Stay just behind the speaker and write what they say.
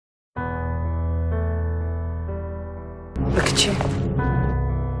Look at you.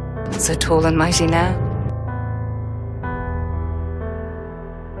 So tall and mighty now.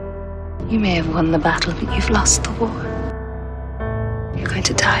 You may have won the battle, but you've lost the war. You're going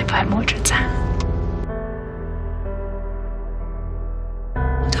to die by Mordred's hand.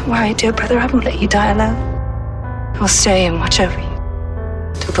 Don't worry, dear brother, I won't let you die alone. I'll stay and watch over you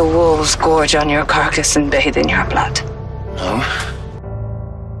till the wolves gorge on your carcass and bathe in your blood. No.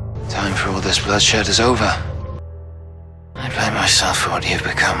 Time for all this bloodshed is over. I blame myself for what you've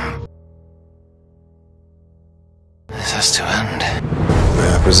become. This has to end. May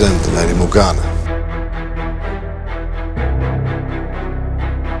I present the Lady Morgana?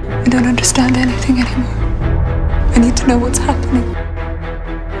 I don't understand anything anymore. I need to know what's happening.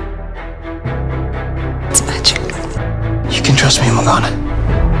 It's magic. You can trust me, Morgana.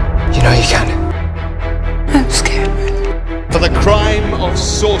 You know you can. I'm scared. For the crime of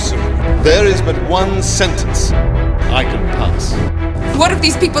sorcery, there is but one sentence I can pass. What have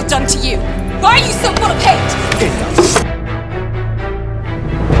these people done to you? Why are you so full of hate? Enough.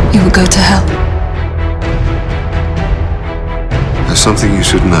 You will go to hell. There's something you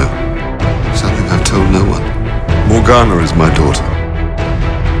should know. Something I've told no one. Morgana is my daughter.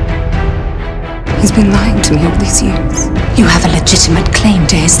 He's been lying to me all these years. You have a legitimate claim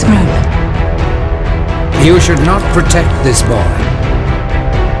to his throne. You should not protect this boy.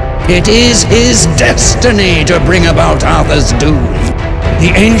 It is his destiny to bring about Arthur's doom.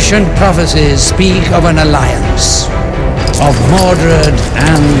 The ancient prophecies speak of an alliance, of Mordred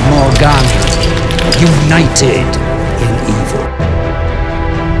and Morgana, united in evil.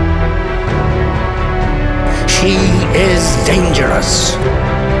 She is dangerous.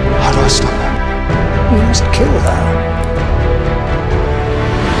 How do I stop her? We must kill her.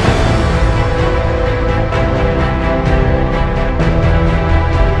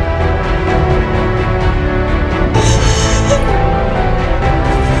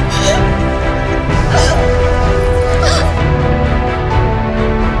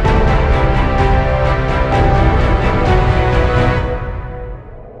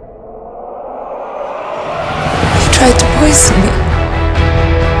 Tried to poison me.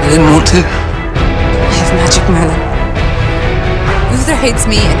 I didn't want to. I have magic, Merlin. Uther hates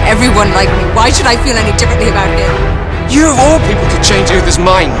me and everyone like me. Why should I feel any differently about him? You of all people could change Uther's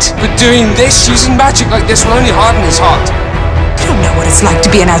mind. But doing this, using magic like this, will only harden his heart. You don't know what it's like to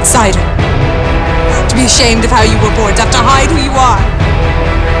be an outsider. To be ashamed of how you were born, to have to hide who you are.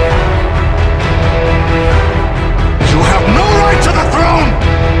 You have no right to the throne!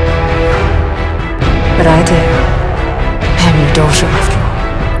 But I do. I am your daughter, after all.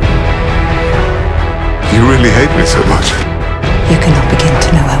 You really hate me so much. You cannot begin to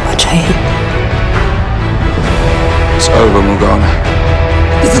know how much I hate. It's over, Morgana.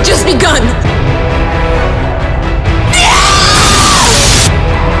 It's just begun!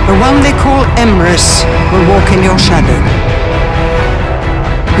 The one they call Emrys will walk in your shadow.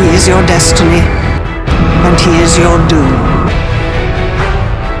 He is your destiny, and he is your doom.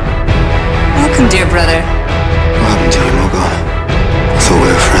 Welcome, dear brother. What happened to you, Morgana? I thought we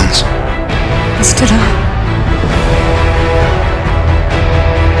were friends. As did I.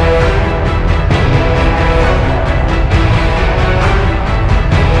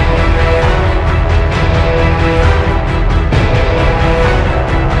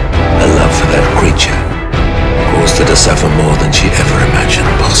 A love for that creature caused her to suffer more than she ever imagined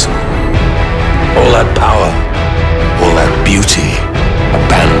possible. All that power, all that beauty,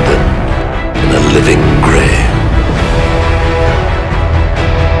 abandoned in a living grave.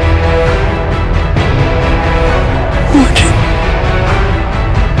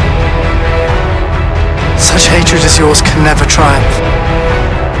 Such hatred as yours can never triumph.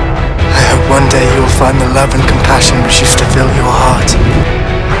 I hope one day you will find the love and compassion which used to fill your heart.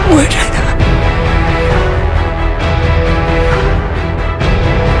 Mordred.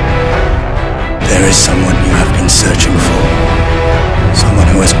 There is someone you have been searching for.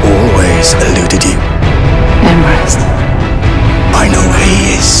 Someone who has always eluded you. Emrys. I know where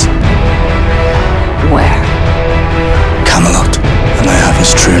he is. Where? Camelot, and I have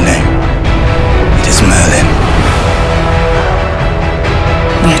his true name. It is Merlin.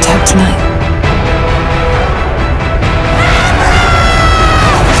 We attack tonight.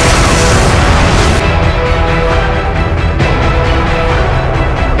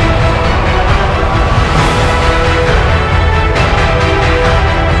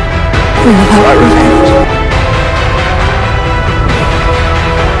 We will have our revenge.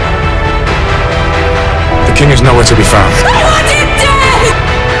 The king is nowhere to be found. I want him dead!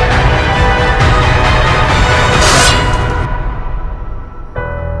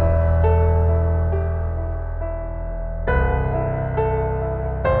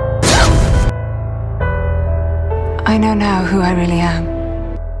 know now who I really am.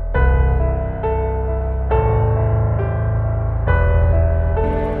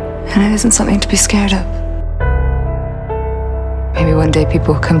 And it isn't something to be scared of. Maybe one day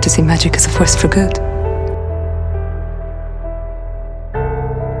people will come to see magic as a force for good.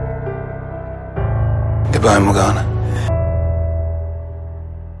 Goodbye, Morgana.